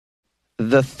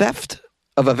The theft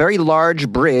of a very large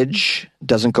bridge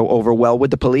doesn't go over well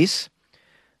with the police.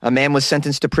 A man was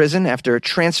sentenced to prison after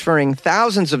transferring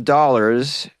thousands of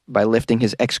dollars by lifting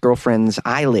his ex-girlfriend's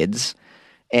eyelids.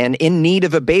 And in need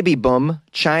of a baby boom,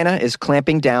 China is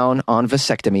clamping down on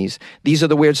vasectomies. These are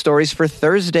the weird stories for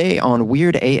Thursday on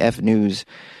Weird AF News,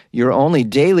 your only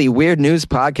daily weird news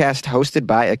podcast hosted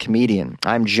by a comedian.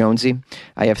 I'm Jonesy.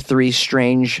 I have 3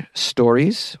 strange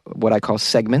stories, what I call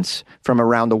segments, from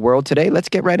around the world today. Let's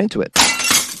get right into it.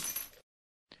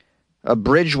 A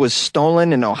bridge was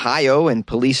stolen in Ohio and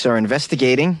police are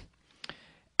investigating.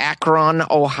 Akron,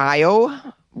 Ohio.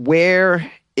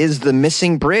 Where is the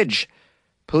missing bridge?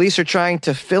 Police are trying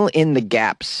to fill in the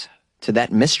gaps to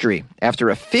that mystery after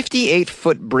a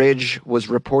 58-foot bridge was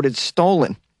reported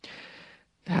stolen.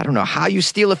 I don't know how you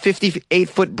steal a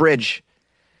 58-foot bridge.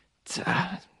 It's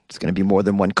going to be more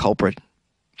than one culprit,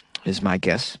 is my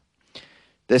guess.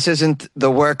 This isn't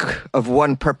the work of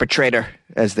one perpetrator,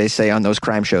 as they say on those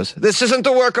crime shows. This isn't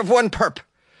the work of one perp.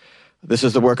 This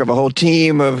is the work of a whole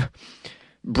team of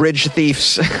bridge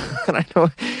thieves. And I know,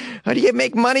 how do you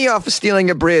make money off of stealing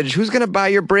a bridge? Who's going to buy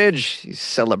your bridge? You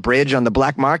sell a bridge on the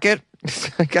black market?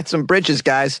 I got some bridges,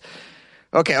 guys.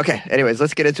 Okay. Anyways,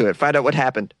 let's get into it. Find out what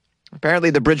happened. Apparently,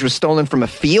 the bridge was stolen from a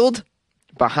field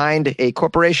behind a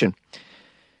corporation.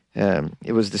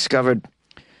 It was discovered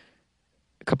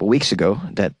a couple weeks ago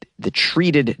that the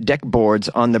treated deck boards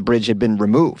on the bridge had been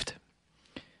removed.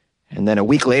 And then a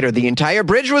week later, the entire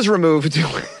bridge was removed.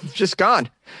 Just gone.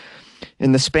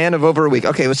 In the span of over a week.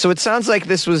 Okay, so it sounds like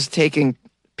this was taken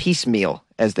piecemeal,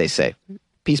 as they say.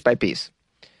 Piece by piece.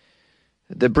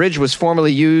 The bridge was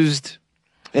formerly used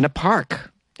in a park.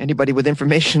 Anybody with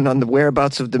information on the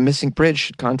whereabouts of the missing bridge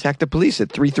should contact the police at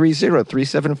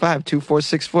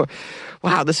 330-375-2464.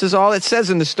 Wow, this is all it says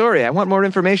in the story. I want more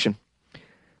information.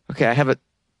 Okay, I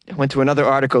went to another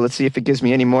article. Let's see if it gives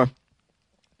me any more. It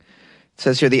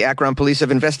says here the Akron police have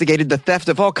investigated the theft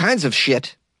of all kinds of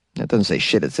shit. That doesn't say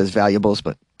shit, it says valuables,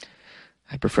 but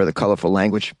I prefer the colorful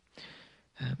language.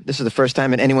 This is the first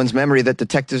time in anyone's memory that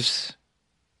detectives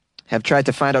have tried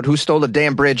to find out who stole the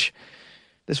damn bridge.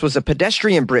 This was a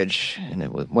pedestrian bridge, and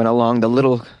it went along the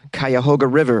little Cuyahoga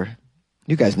River.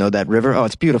 You guys know that river. Oh,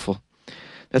 it's beautiful.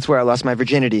 That's where I lost my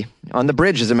virginity. On the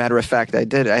bridge, as a matter of fact, I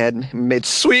did. I had made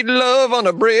sweet love on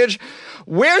a bridge.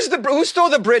 Who stole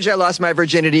the bridge I lost my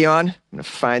virginity on? I'm going to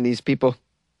find these people.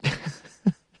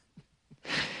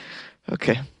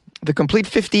 Okay. The complete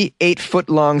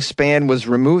 58-foot-long span was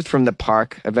removed from the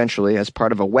park eventually as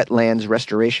part of a wetlands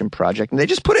restoration project. And they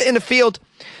just put it in a field.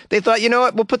 They thought, you know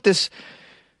what, we'll put this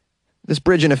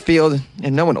bridge in a field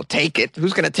and no one will take it.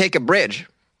 Who's going to take a bridge?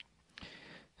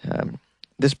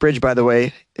 This bridge, by the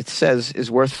way, it says is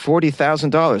worth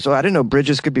 $40,000. Oh, I didn't know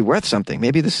bridges could be worth something.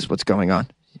 Maybe this is what's going on.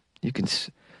 You can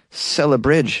sell a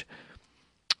bridge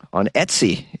on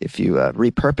Etsy if you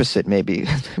repurpose it, maybe.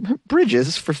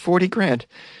 Bridges for 40 grand.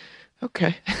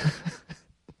 Okay.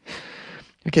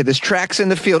 Okay, there's tracks in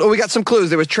the field. Oh, we got some clues.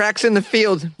 There was tracks in the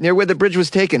field near where the bridge was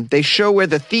taken. They show where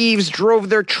the thieves drove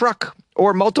their truck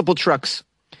or multiple trucks.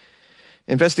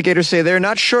 Investigators say they're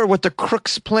not sure what the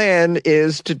crook's plan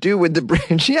is to do with the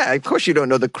bridge. Yeah, of course you don't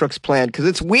know the crook's plan because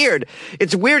it's weird.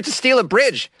 It's weird to steal a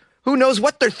bridge. Who knows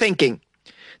what they're thinking?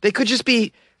 They could just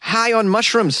be high on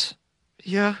mushrooms.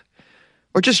 Yeah.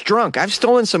 Or just drunk. I've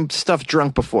stolen some stuff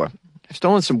drunk before. I've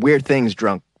stolen some weird things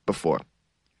drunk before.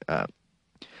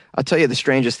 I'll tell you the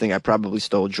strangest thing I probably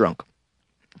stole drunk.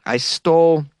 I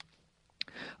stole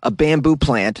a bamboo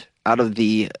plant out of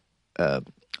the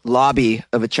lobby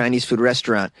of a Chinese food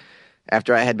restaurant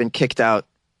after I had been kicked out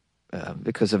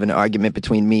because of an argument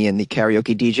between me and the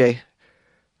karaoke DJ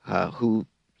who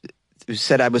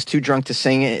said I was too drunk to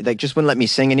sing. Like, just wouldn't let me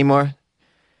sing anymore.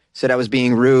 Said I was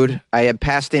being rude. I had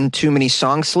passed in too many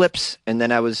song slips, and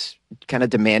then I was kind of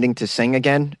demanding to sing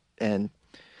again.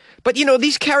 But, you know,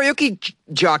 these karaoke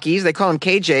jockeys, they call them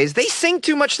KJs, they sing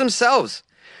too much themselves.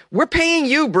 We're paying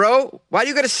you, bro. Why do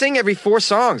you got to sing every 4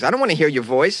 songs? I don't want to hear your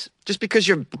voice. Just because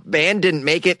your band didn't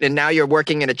make it and now you're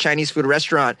working in a Chinese food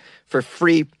restaurant for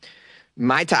free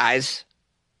Mai Tais.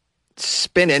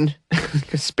 Spinning.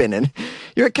 Spinning.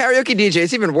 You're a karaoke DJ.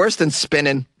 It's even worse than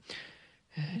spinning.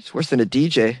 It's worse than a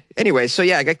DJ. Anyway, so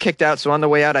yeah, I got kicked out. So on the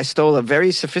way out, I stole a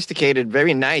very sophisticated,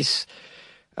 very nice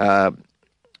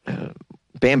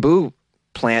bamboo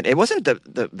plant. It wasn't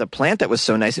the plant that was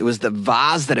so nice. It was the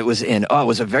vase that it was in. Oh, it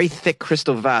was a very thick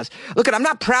crystal vase. Look, I'm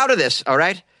not proud of this, all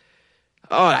right?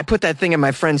 Oh, I put that thing in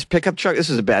my friend's pickup truck. This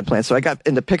is a bad plant. So I got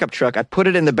in the pickup truck. I put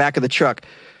it in the back of the truck.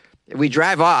 We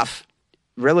drive off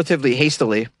relatively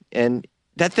hastily, and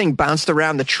that thing bounced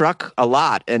around the truck a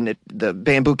lot, and the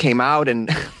bamboo came out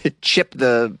and it chipped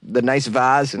the nice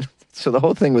vase, and so the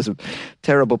whole thing was a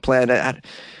terrible plan.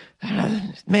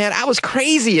 Man, I was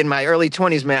crazy in my early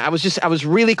 20s, man. I was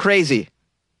really crazy.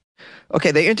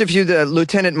 Okay, they interviewed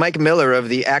Lieutenant Mike Miller of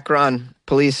the Akron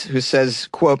police, who says,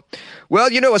 quote, well,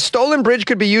 a stolen bridge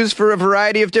could be used for a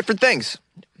variety of different things.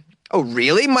 Oh,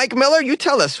 really, Mike Miller? You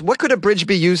tell us. What could a bridge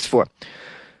be used for?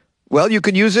 Well, you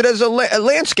could use it as a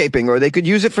landscaping, or they could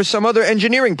use it for some other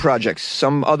engineering projects,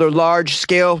 some other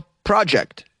large-scale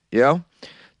project,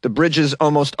 The bridge is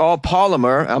almost all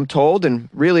polymer, I'm told, and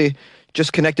really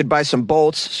just connected by some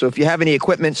bolts. So if you have any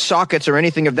equipment, sockets, or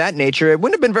anything of that nature, it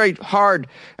wouldn't have been very hard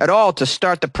at all to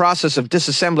start the process of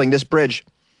disassembling this bridge.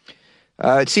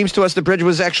 It seems to us the bridge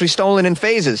was actually stolen in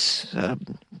phases.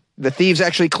 The thieves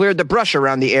actually cleared the brush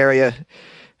around the area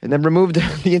and then removed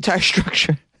the entire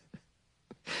structure.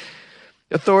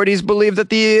 Authorities believe that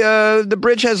the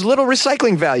bridge has little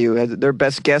recycling value. Their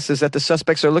best guess is that the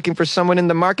suspects are looking for someone in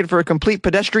the market for a complete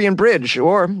pedestrian bridge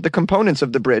or the components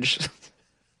of the bridge.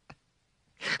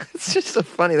 It's just so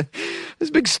funny.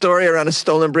 This big story around a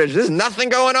stolen bridge. There's nothing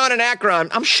going on in Akron.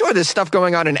 I'm sure there's stuff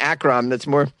going on in Akron that's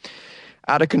more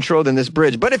out of control than this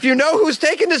bridge. But if you know who's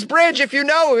taken this bridge, if you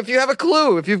have a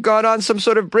clue, if you've gone on some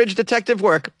sort of bridge detective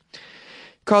work,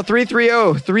 call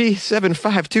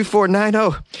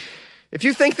 330-375-2490. If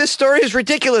you think this story is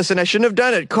ridiculous and I shouldn't have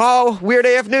done it, call Weird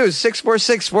AF News,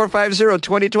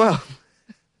 646-450-2012.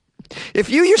 If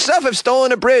you yourself have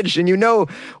stolen a bridge and you know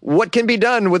what can be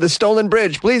done with a stolen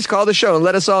bridge, please call the show and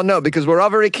let us all know, because we're all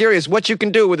very curious what you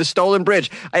can do with a stolen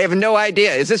bridge. I have no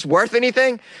idea. Is this worth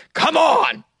anything? Come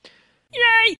on!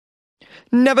 Yay!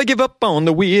 Never give up on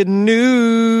the weird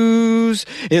news.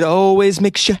 It always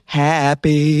makes you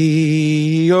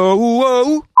happy.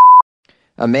 Oh.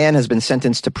 A man has been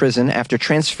sentenced to prison after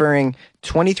transferring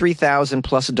 $23,000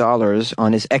 plus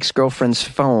on his ex-girlfriend's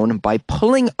phone by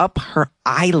pulling up her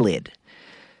eyelid.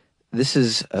 This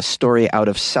is a story out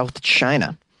of South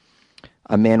China.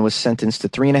 A man was sentenced to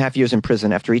 3.5 years in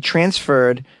prison after he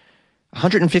transferred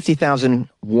 150,000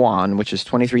 won, which is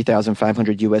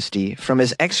 23,500 USD, from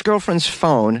his ex-girlfriend's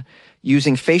phone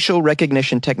using facial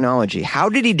recognition technology. How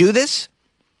did he do this?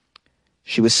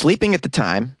 She was sleeping at the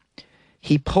time.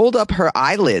 He pulled up her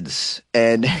eyelids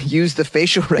and used the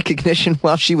facial recognition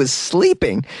while she was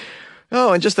sleeping.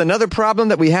 Oh, and just another problem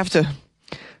that we have to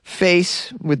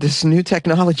face with this new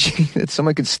technology, that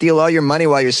someone could steal all your money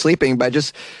while you're sleeping by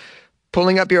just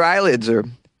pulling up your eyelids or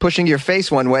pushing your face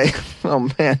one way. Oh,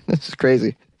 man, this is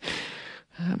crazy.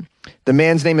 The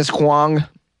man's name is Huang.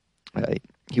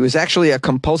 He was actually a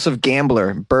compulsive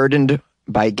gambler, burdened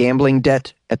by gambling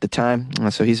debt at the time.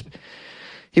 So he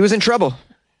was in trouble.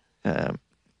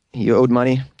 He owed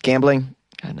money, gambling,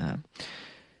 and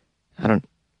I don't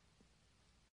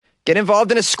get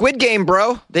involved in a Squid Game,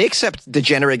 bro. They accept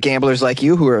degenerate gamblers like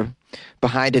you who are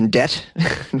behind in debt,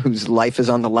 whose life is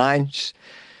on the line.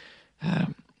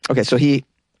 Okay, so he's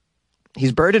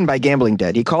burdened by gambling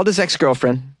debt. He called his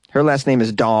ex-girlfriend. Her last name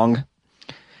is Dong.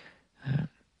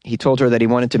 He told her that he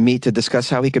wanted to meet to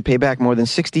discuss how he could pay back more than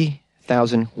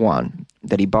 60,000 won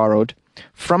that he borrowed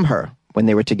from her when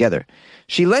they were together.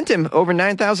 She lent him over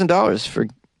 $9,000 for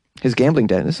his gambling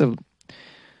debt. It's a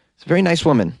very nice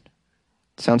woman.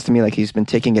 Sounds to me like he's been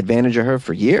taking advantage of her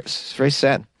for years. It's very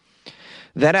sad.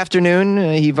 That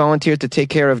afternoon, he volunteered to take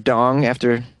care of Dong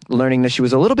after learning that she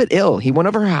was a little bit ill. He went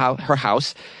over her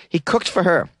house. He cooked for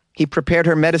her. He prepared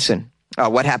her medicine.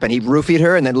 What happened? He roofied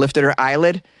her and then lifted her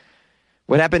eyelid.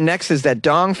 What happened next is that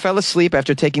Dong fell asleep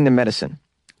after taking the medicine.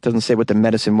 Doesn't say what the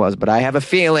medicine was, but I have a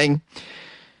feeling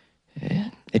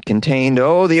it contained,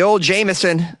 the old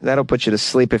Jameson. That'll put you to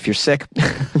sleep if you're sick.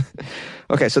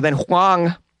 Okay, so then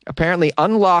Huang apparently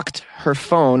unlocked her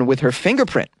phone with her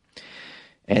fingerprint.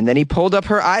 And then he pulled up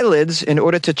her eyelids in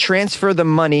order to transfer the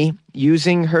money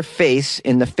using her face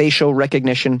in the facial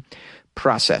recognition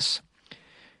process.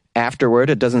 Afterward,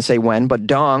 it doesn't say when, but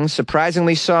Dong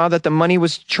surprisingly saw that the money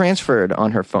was transferred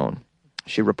on her phone.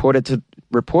 She reported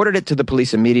it to the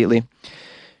police immediately.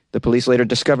 The police later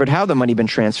discovered how the money had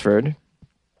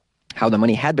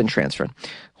been transferred.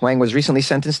 Huang was recently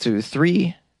sentenced to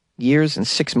 3 years and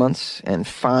 6 months and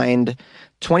fined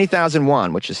 20,000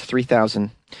 won, which is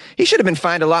 3,000. He should have been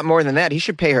fined a lot more than that. He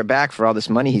should pay her back for all this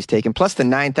money he's taken, plus the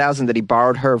 9,000 that he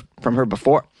borrowed from her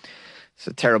before. It's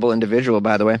a terrible individual,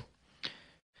 by the way.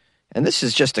 And this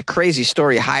is just a crazy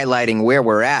story highlighting where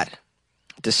we're at.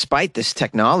 Despite this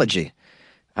technology,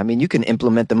 I mean, you can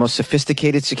implement the most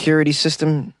sophisticated security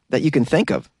system that you can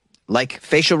think of, like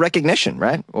facial recognition,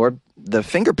 right? Or the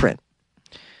fingerprint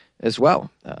as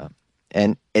well.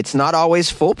 And it's not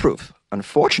always foolproof,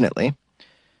 unfortunately.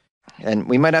 And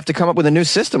we might have to come up with a new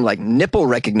system like nipple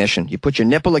recognition. You put your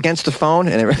nipple against the phone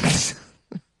and it...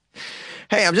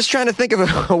 Hey, I'm just trying to think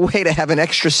of a way to have an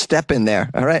extra step in there,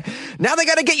 all right? Now they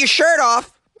got to get your shirt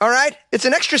off, all right? It's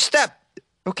an extra step.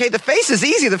 Okay, the face is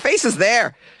easy. The face is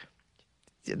there.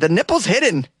 The nipple's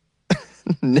hidden.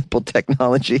 Nipple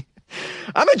technology.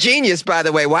 I'm a genius, by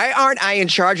the way. Why aren't I in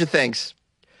charge of things?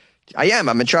 I am.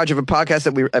 I'm in charge of a podcast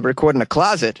that I record in a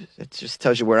closet. It just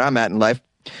tells you where I'm at in life.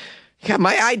 Yeah,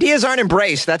 my ideas aren't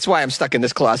embraced. That's why I'm stuck in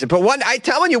this closet. But I'm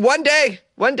telling you, one day,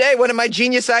 one of my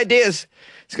genius ideas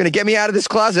is going to get me out of this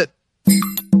closet.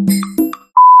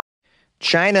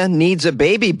 China needs a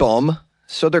baby boom,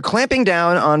 so they're clamping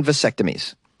down on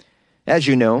vasectomies. As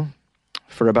you know,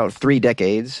 for about 3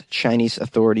 decades, Chinese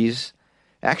authorities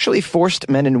actually forced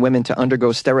men and women to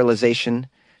undergo sterilization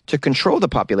to control the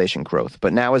population growth.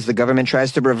 But now as the government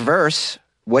tries to reverse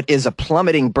what is a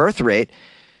plummeting birth rate,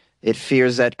 it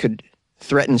fears that could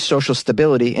threaten social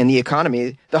stability in the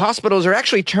economy. The hospitals are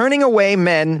actually turning away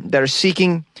men that are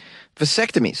seeking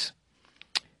vasectomies.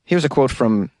 Here's a quote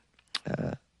from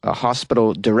a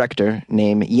hospital director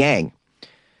named Yang.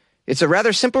 It's a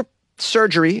rather simple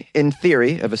surgery in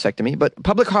theory, a vasectomy, but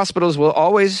public hospitals will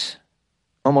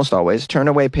almost always, turn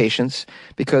away patients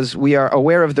because we are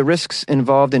aware of the risks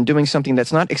involved in doing something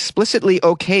that's not explicitly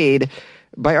okayed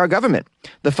by our government.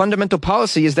 The fundamental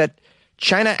policy is that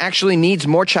China actually needs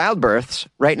more childbirths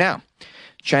right now.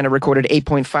 China recorded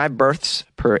 8.5 births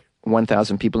per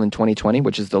 1,000 people in 2020,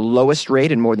 which is the lowest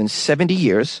rate in more than 70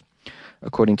 years,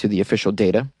 according to the official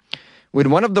data, with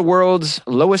one of the world's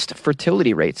lowest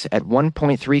fertility rates at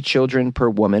 1.3 children per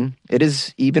woman. It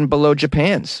is even below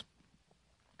Japan's.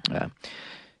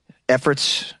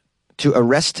 Efforts to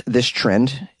arrest this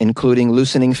trend, including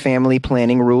loosening family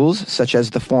planning rules, such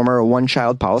as the former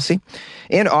one-child policy,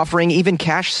 and offering even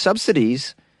cash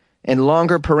subsidies and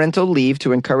longer parental leave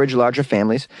to encourage larger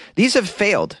families. These have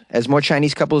failed, as more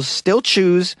Chinese couples still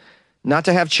choose not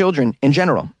to have children in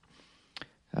general.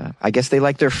 I guess they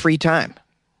like their free time.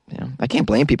 You know, I can't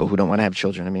blame people who don't want to have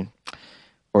children,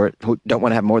 or who don't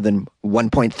want to have more than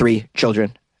 1.3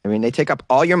 children. They take up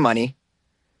all your money.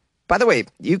 By the way,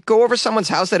 you go over someone's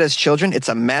house that has children, it's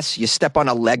a mess. You step on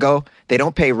a Lego. They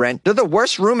don't pay rent. They're the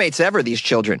worst roommates ever, these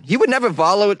children. You would never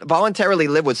voluntarily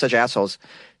live with such assholes,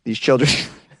 these children.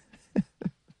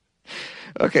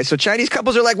 Okay, so Chinese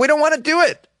couples are like, we don't want to do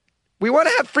it. We want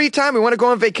to have free time. We want to go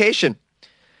on vacation.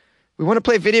 We want to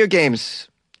play video games.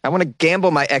 I want to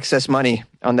gamble my excess money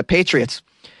on the Patriots.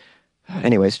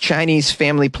 Anyways, Chinese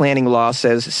family planning law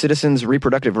says citizens'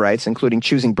 reproductive rights, including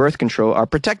choosing birth control, are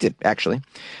protected, actually.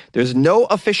 There's no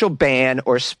official ban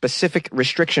or specific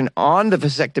restriction on the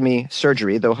vasectomy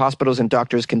surgery, though hospitals and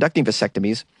doctors conducting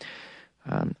vasectomies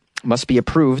must be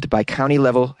approved by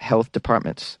county-level health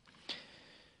departments.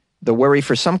 The worry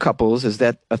for some couples is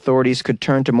that authorities could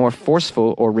turn to more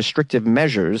forceful or restrictive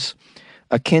measures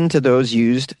akin to those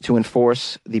used to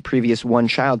enforce the previous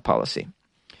one-child policy.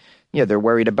 Yeah, they're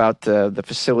worried about the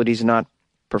facilities not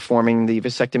performing the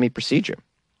vasectomy procedure.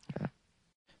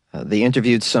 They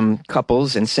interviewed some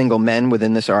couples and single men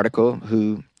within this article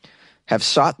who have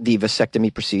sought the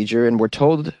vasectomy procedure and were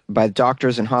told by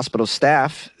doctors and hospital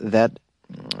staff that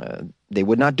they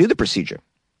would not do the procedure,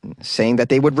 saying that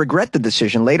they would regret the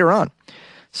decision later on.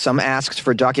 Some asked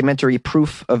for documentary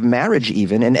proof of marriage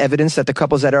even, and evidence that the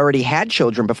couples had already had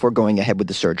children before going ahead with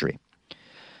the surgery.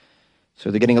 So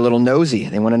they're getting a little nosy.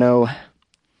 They want to know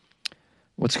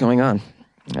what's going on.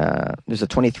 There's a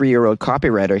 23-year-old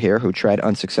copywriter here who tried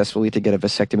unsuccessfully to get a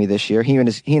vasectomy this year. He and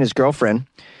his girlfriend,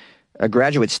 a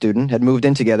graduate student, had moved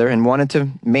in together and wanted to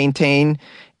maintain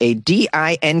a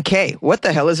DINK. What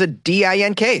the hell is a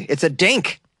DINK? It's a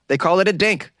DINK. They call it a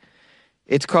DINK.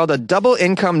 It's called a double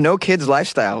income, no kids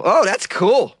lifestyle. Oh, that's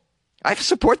cool. I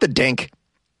support the DINK.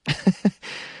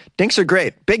 Dinks are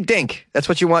great. Big DINK. That's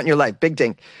what you want in your life. Big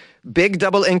DINK. Big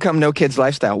double income, no kids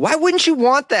lifestyle. Why wouldn't you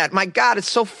want that? My God, it's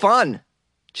so fun.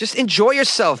 Just enjoy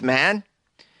yourself, man.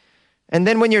 And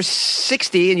then when you're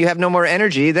 60 and you have no more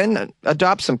energy, then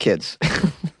adopt some kids.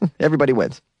 Everybody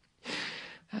wins.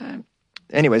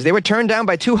 Anyways, they were turned down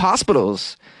by 2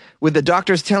 hospitals, with the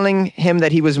doctors telling him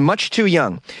that he was much too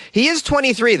young. He is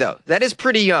 23, though. That is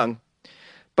pretty young.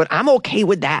 But I'm okay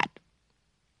with that.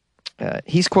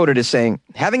 He's quoted as saying,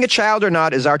 having a child or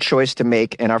not is our choice to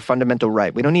make and our fundamental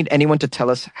right. We don't need anyone to tell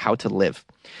us how to live.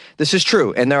 This is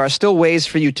true, and there are still ways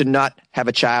for you to not have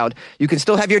a child. You can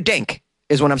still have your DINK,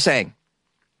 is what I'm saying.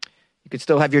 You could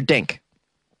still have your DINK,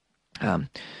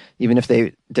 even if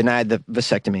they denied the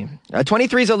vasectomy.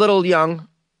 23 is a little young.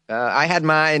 I had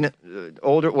mine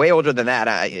way older than that.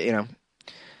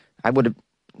 I would have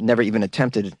never even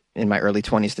attempted in my early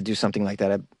 20s to do something like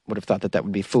that. I would have thought that that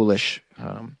would be foolish.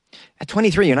 At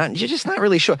 23, you're just not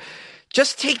really sure.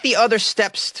 Just take the other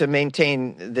steps to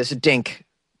maintain this dink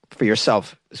for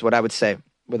yourself is what I would say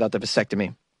without the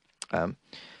vasectomy.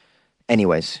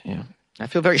 Anyways, I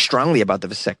feel very strongly about the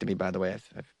vasectomy, by the way.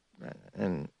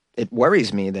 And it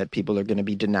worries me that people are going to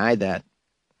be denied that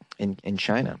in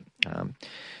China.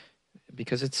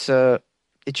 Because it's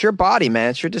your body,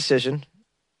 man. It's your decision.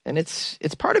 And it's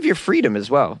part of your freedom as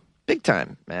well. Big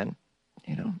time, man.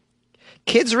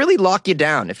 Kids really lock you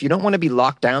down if you don't want to be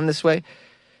locked down this way.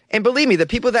 And believe me, the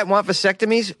people that want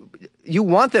vasectomies, you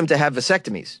want them to have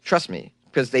vasectomies. Trust me,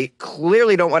 because they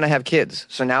clearly don't want to have kids.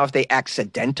 So now if they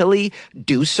accidentally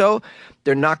do so,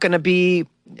 they're not going to be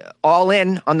all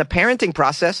in on the parenting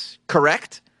process,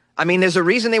 correct? I mean, there's a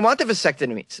reason they want the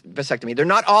vasectomy. They're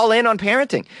not all in on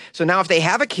parenting. So now if they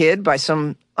have a kid by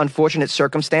some unfortunate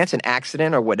circumstance, an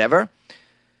accident or whatever,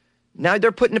 now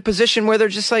they're put in a position where they're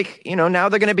just like, now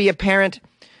they're going to be a parent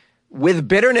with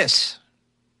bitterness.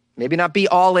 Maybe not be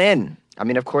all in. I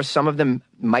mean, of course, some of them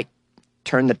might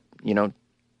turn that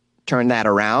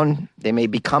around. They may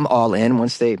become all in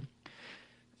once they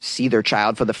see their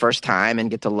child for the first time and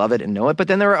get to love it and know it. But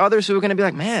then there are others who are going to be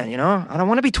like, man, I don't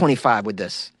want to be 25 with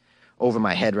this over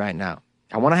my head right now.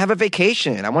 I want to have a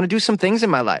vacation. I want to do some things in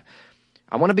my life.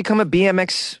 I want to become a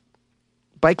BMX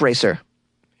bike racer,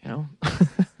 or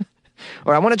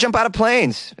I want to jump out of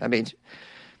planes. I mean,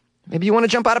 maybe you want to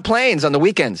jump out of planes on the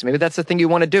weekends. Maybe that's the thing you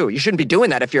want to do. You shouldn't be doing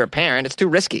that if you're a parent. It's too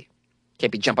risky.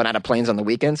 Can't be jumping out of planes on the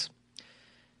weekends.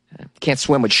 Can't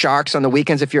swim with sharks on the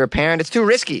weekends if you're a parent. It's too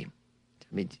risky.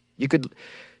 I mean, you could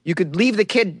leave the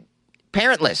kid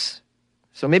parentless.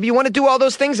 So maybe you want to do all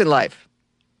those things in life.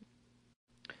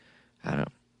 I don't know.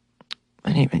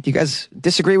 Anyway, do you guys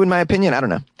disagree with my opinion? I don't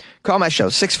know. Call my show,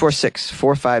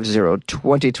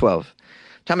 646-450-2012.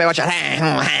 Tell me what you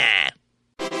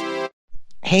think.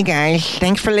 Hey guys,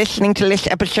 thanks for listening to this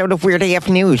episode of Weird AF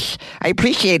News. I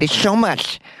appreciate it so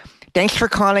much. Thanks for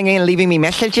calling in and leaving me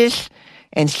messages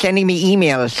and sending me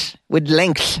emails with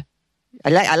links.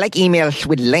 I like emails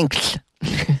with links.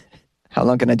 How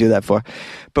long can I do that for?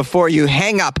 Before you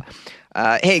hang up.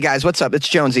 Hey guys, what's up? It's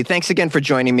Jonesy. Thanks again for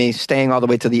joining me, staying all the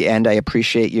way to the end. I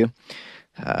appreciate you.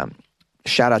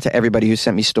 Shout out to everybody who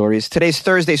sent me stories. Today's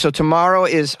Thursday, so tomorrow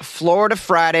is Florida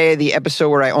Friday, the episode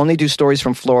where I only do stories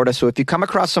from Florida. So if you come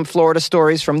across some Florida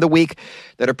stories from the week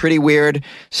that are pretty weird,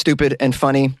 stupid, and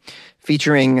funny,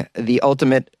 featuring the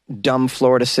ultimate dumb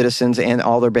Florida citizens and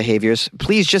all their behaviors,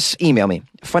 please just email me,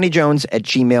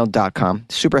 funnyjones@gmail.com.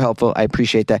 Super helpful. I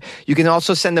appreciate that. You can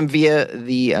also send them via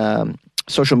the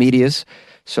social medias.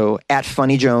 So at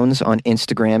Funny Jones on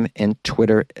Instagram and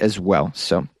Twitter as well.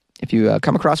 So if you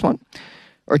come across one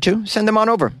or two, send them on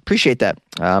over. Appreciate that.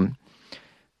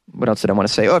 What else did I want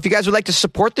to say? Oh, if you guys would like to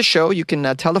support the show, you can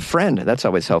tell a friend. That's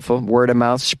always helpful. Word of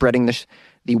mouth, spreading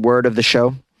the word of the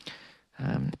show.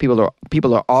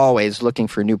 People are always looking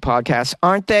for new podcasts,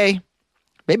 aren't they?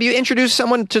 Maybe you introduce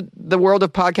someone to the world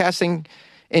of podcasting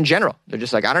in general. They're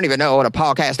just like, I don't even know what a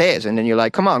podcast is. And then you're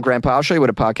like, come on, Grandpa, I'll show you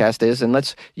what a podcast is. And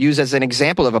let's use as an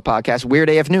example of a podcast, Weird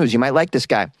AF News. You might like this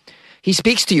guy. He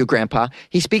speaks to you, Grandpa.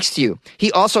 He speaks to you.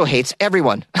 He also hates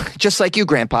everyone, just like you,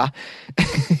 Grandpa.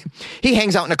 He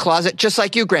hangs out in a closet, just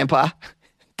like you, Grandpa,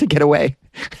 to get away.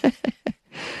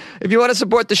 If you want to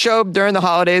support the show during the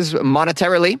holidays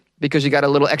monetarily, because you got a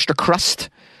little extra crust,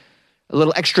 a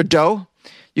little extra dough,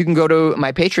 you can go to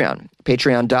my Patreon,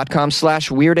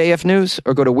 patreon.com/weirdafnews,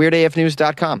 or go to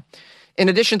weirdafnews.com. In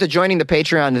addition to joining the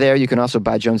Patreon there, you can also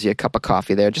buy Jonesy a cup of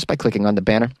coffee there just by clicking on the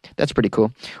banner. That's pretty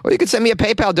cool. Or you can send me a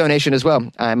PayPal donation as well.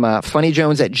 I'm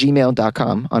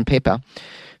funnyjones@gmail.com on PayPal.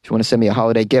 If you want to send me a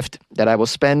holiday gift that I will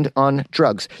spend on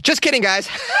drugs. Just kidding, guys.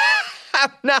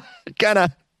 I'm not.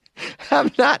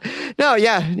 No,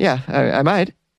 I might.